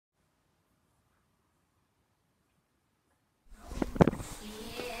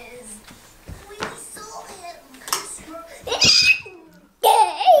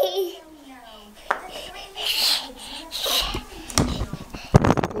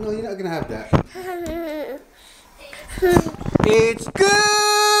No, you're not gonna have that. It's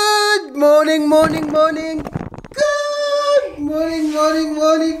good morning, morning, morning. Good morning, morning,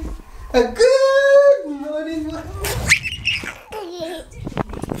 morning. A good morning, morning.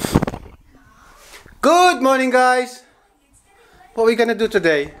 Good morning, guys. What are we gonna do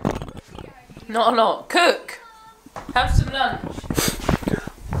today? Not a lot. Cook. Have some lunch.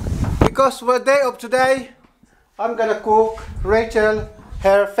 Because we're day of today, I'm gonna cook Rachel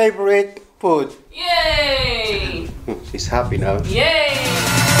her favorite food. Yay! She's happy now. Yay!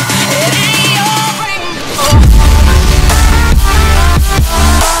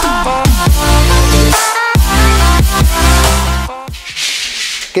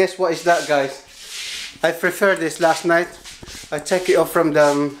 Guess what is that, guys? I prepared this last night. I take it off from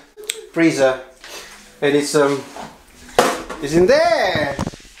the freezer, and it's in there.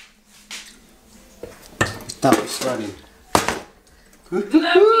 Now it's running.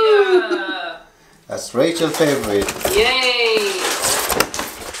 Tilapia! That's Rachel's favorite. Yay!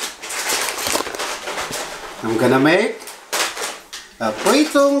 I'm gonna make a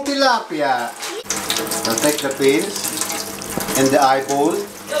pritong tilapia. I'll take the pins and the eyeball.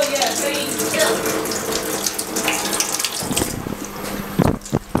 Oh yeah, please.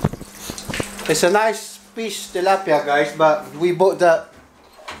 It's a nice fish tilapia, guys, but we bought that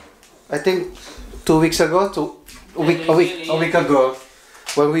I think 2 weeks ago, a week ago,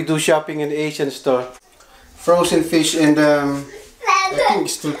 when we do shopping in the Asian store. Frozen fish, and I think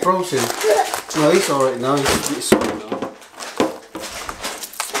it's still frozen. No, it's alright now. It's sold now.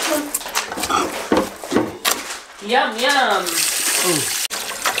 Yum yum.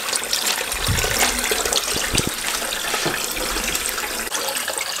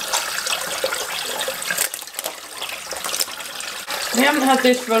 We haven't had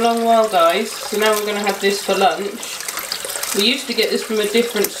this for a long while, guys, so now we're going to have this for lunch. We used to get this from a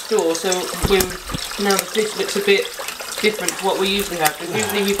different store, so now the fish looks a bit different to what we usually have. Because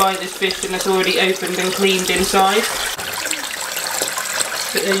usually we buy this fish and it's already opened and cleaned inside.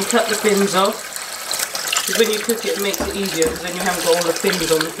 But then you cut the fins off, because when you cook it, it makes it easier, because then you haven't got all the fins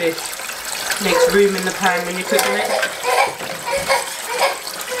on the fish. It makes room in the pan when you're cooking it.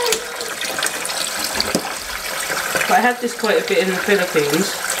 But I had this quite a bit in the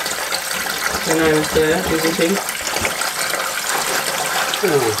Philippines when I was there visiting.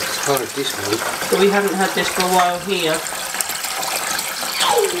 Oh, it's hard, this one. But we haven't had this for a while here.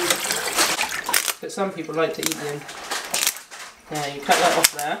 But some people like to eat them. There, you cut that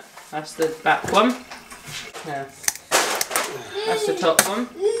off there. That's the back one. There. That's the top one.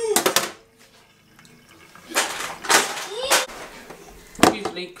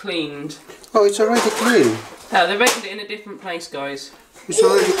 Usually cleaned. Oh, it's already clean. Oh, they opened it in a different place, guys. It's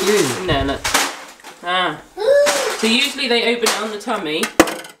already clean. No, look. Ah. So usually they open it on the tummy.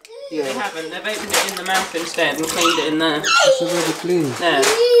 Yeah. They haven't. They've opened it in the mouth instead and cleaned it in there. It's already clean. There.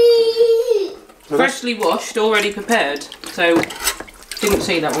 Freshly washed, already prepared. So, didn't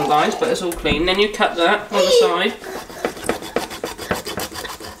see that one, guys, but it's all clean. Then you cut that on the side.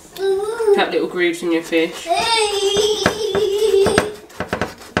 Cut little grooves in your fish.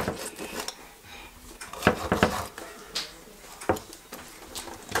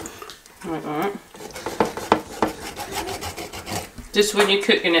 Like that. Just when you're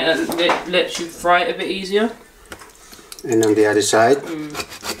cooking it, it lets you fry it a bit easier. And on the other side. Do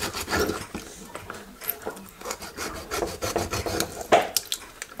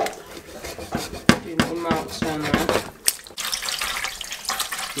little marks down there.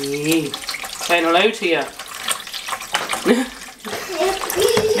 Saying hello to you.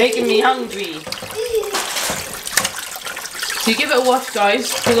 Making me hungry. So you give it a wash,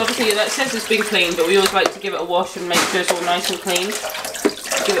 guys, because obviously that says it's been cleaned, but we always like to give it a wash and make sure it's all nice and clean.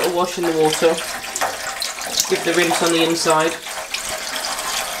 Give it a wash in the water. Give the rinse on the inside.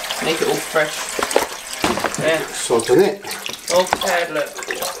 Make it all fresh. There. Salt on it. All prepared, look.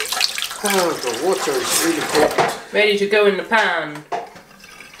 Oh, the water is really hot. Ready to go in the pan.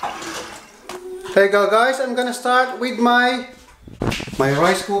 There you go, guys. I'm gonna start with my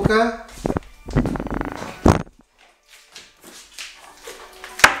rice cooker.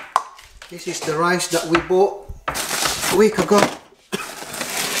 This is the rice that we bought a week ago.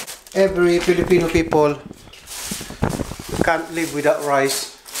 Every Filipino people can't live without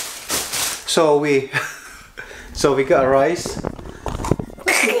rice. So we got a rice.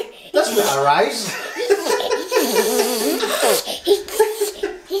 That's not a rice.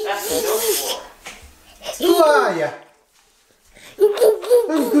 Who are ya?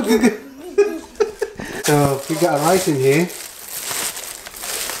 So we got a rice in here.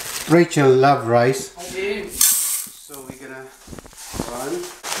 Rachel loves rice. I do. So we're gonna run.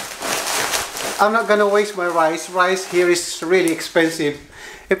 I'm not gonna waste my rice. Rice here is really expensive.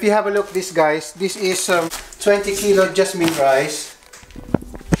 If you have a look, this guys, this is 20 kilo jasmine rice,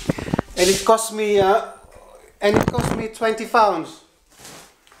 and it cost me 20 pounds.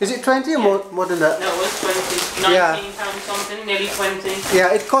 Is it 20 or more than that? No, it was 20. 19 pounds something, nearly 20.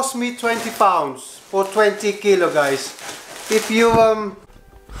 Yeah, it cost me 20 pounds for 20 kilo, guys. If you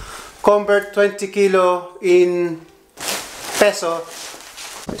convert 20 kilo in peso,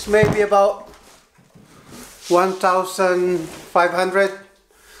 it's maybe about 1,500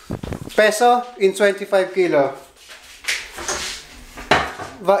 peso in 25 kilo.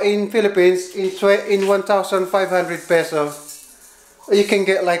 But in Philippines, in 1,500 peso, you can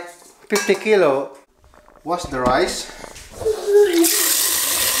get like 50 kilo. Wash the rice.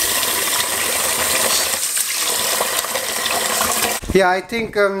 Yeah, I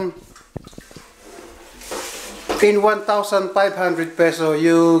think in 1,500 peso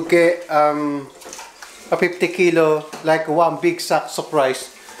you get a 50 kilo, like one big sack of rice.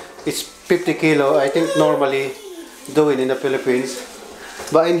 It's 50 kilo, I think normally doing in the Philippines.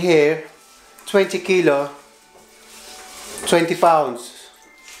 But in here, 20 kilo, 20 pounds.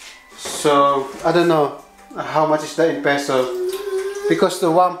 So I don't know how much is that in peso, because the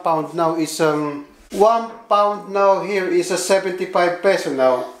 1 pound now is 1 pound now here is a 75 peso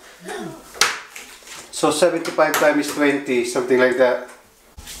now. So 75 times 20, something like that.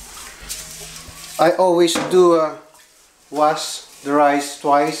 I always do wash the rice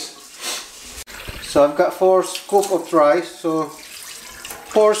twice. So I've got 4 scoops of rice, so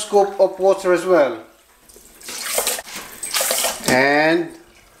 4 scoops of water as well. And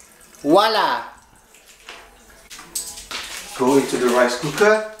voila! Go into the rice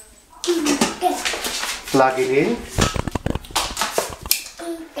cooker, plug it in,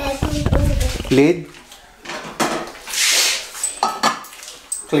 lid,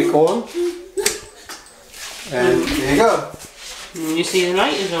 click on, and there you go. You see the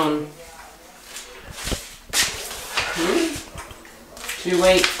light is on. So you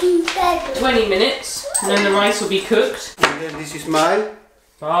wait 20 minutes and then the rice will be cooked. And then this is my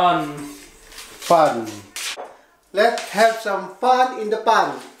fun. Let's have some fun in the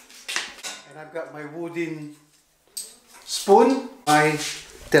pan. And I've got my wooden spoon, my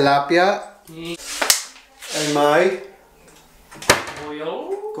tilapia, and my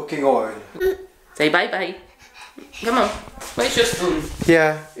oil. Cooking oil. Say bye bye. Come on. Where's your spoon?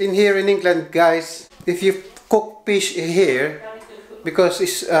 Yeah, in here in England, guys, if you cook fish here, because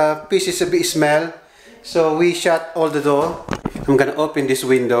it's fish is a bit smell, so we shut all the door. I'm gonna open this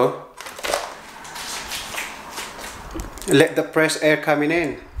window, let the fresh air coming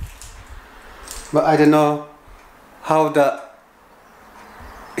in. But I don't know how the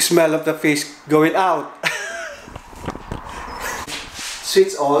smell of the fish going out.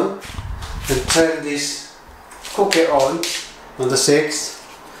 Switch on and turn this cooker on the 6.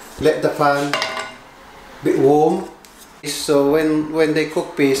 Let the pan be warm. So when they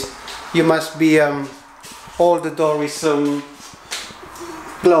cook fish, you must be hold the door with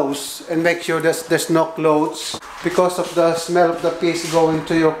closed and make sure that there's no clothes, because of the smell of the fish going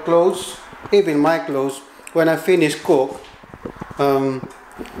to your clothes, even my clothes. When I finish cook,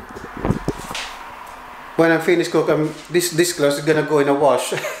 this clothes is gonna go in a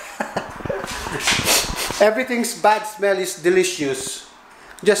wash. Everything's bad smell is delicious.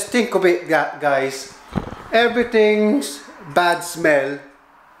 Just think of it, guys. Everything's bad smell,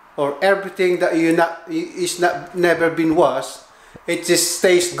 or everything that never been washed, it just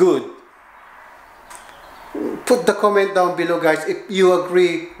tastes good. Put the comment down below, guys, if you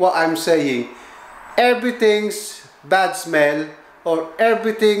agree what I'm saying. Everything's bad smell, or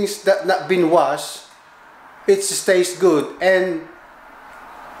everything's that not been washed, it just tastes good and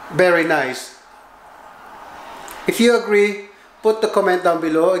very nice. If you agree, put the comment down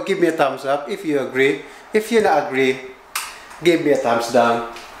below and give me a thumbs up if you agree. If you not agree, give me a thumbs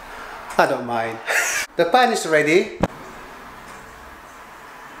down. I don't mind. The pan is ready.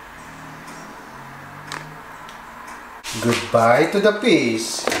 Goodbye to the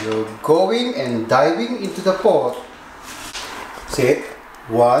fish. You're going and diving into the pot. Sit.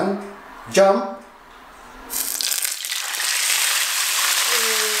 1. Jump.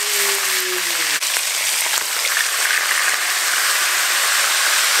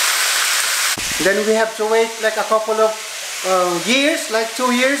 Then we have to wait like a couple of years, like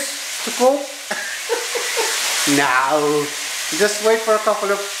 2 years to cook. No, just wait for a couple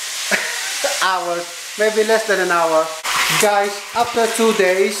of hours, maybe less than an hour. Guys, after 2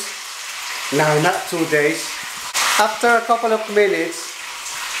 days, no, not 2 days, after a couple of minutes,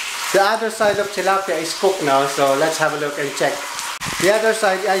 the other side of tilapia is cooked now, so let's have a look and check. The other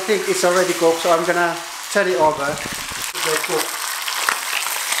side, I think it's already cooked, so I'm gonna turn it over. They cook.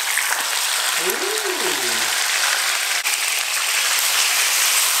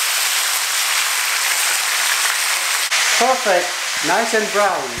 Perfect, nice and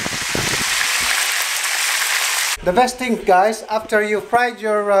brown. The best thing, guys, after you fried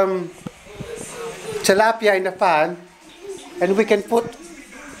your tilapia in the pan, and we can put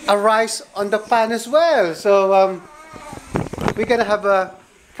a rice on the pan as well. So we're gonna have a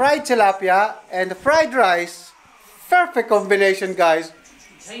fried tilapia and fried rice. Perfect combination, guys.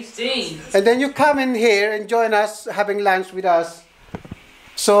 Tasty. And then you come in here and join us having lunch with us.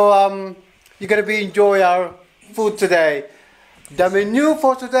 So you're gonna be enjoy our food today. The menu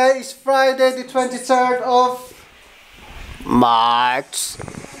for today is Friday the 23rd of March.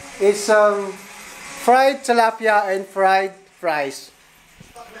 It's fried tilapia and fried rice.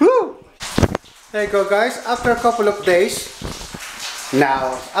 Woo! There you go, guys. After a couple of days,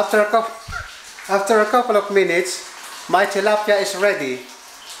 now after a couple of minutes, my tilapia is ready.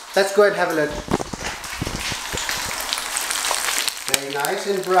 Let's go and have a look. Very nice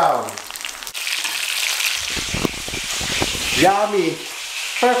and brown. Yummy.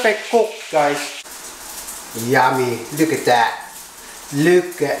 Perfect cook, guys. Yummy. Look at that.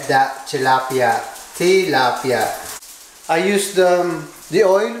 Look at that tilapia. I used the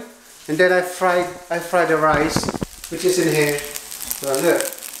oil, and then I fried the rice, which is in here. So look.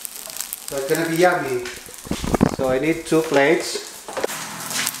 So it's gonna be yummy. So I need 2 plates.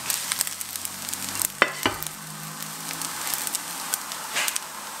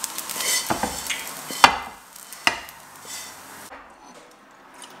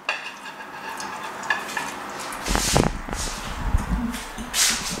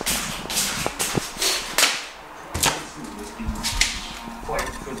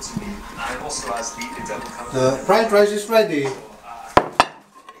 The fried rice is ready.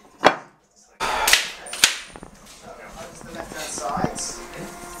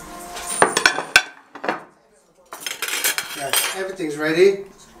 Yeah, everything's ready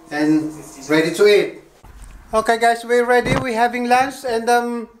and ready to eat. Okay, guys, we're ready. We're having lunch,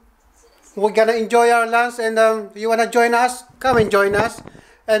 and we're gonna enjoy our lunch. And you wanna join us? Come and join us,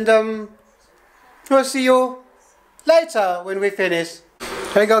 and we'll see you later when we finish.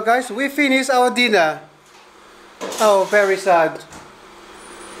 There you go, guys. We finished our dinner. Oh, very sad.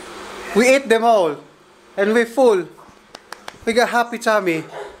 We ate them all, and we're full. We got happy tummy.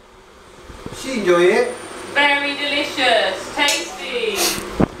 She enjoyed it. Very delicious, tasty.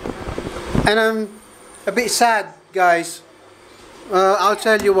 And I'm a bit sad, guys. I'll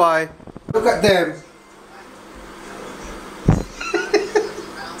tell you why. Look at them.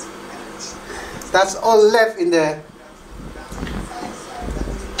 That's all left in there.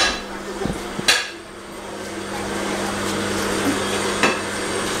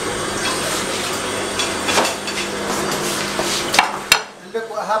 Look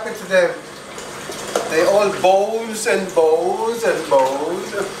what happened to them. They all bones and bones and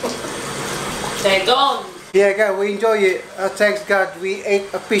bones. They're gone. Yeah, guys, we enjoy it. Thanks God, we ate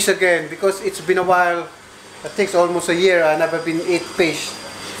a fish again, because it's been a while. I think it's almost a year I never been eat fish.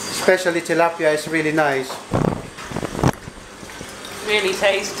 Especially tilapia is really nice. Really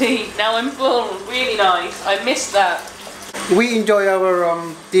tasty. Now I'm full. Really nice. I missed that. We enjoy our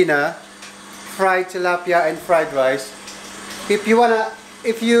dinner, fried tilapia and fried rice. If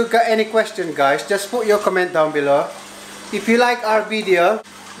you got any question, guys, just put your comment down below. If you like our video,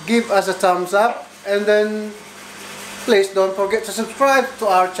 give us a thumbs up, and then please don't forget to subscribe to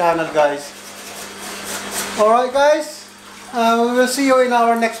our channel, guys. Alright, guys, we will see you in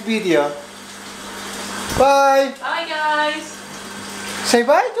our next video. Bye. Bye, guys. Say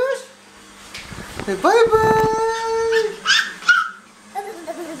bye, Josh. Say bye bye.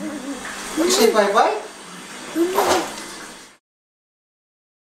 Say bye bye.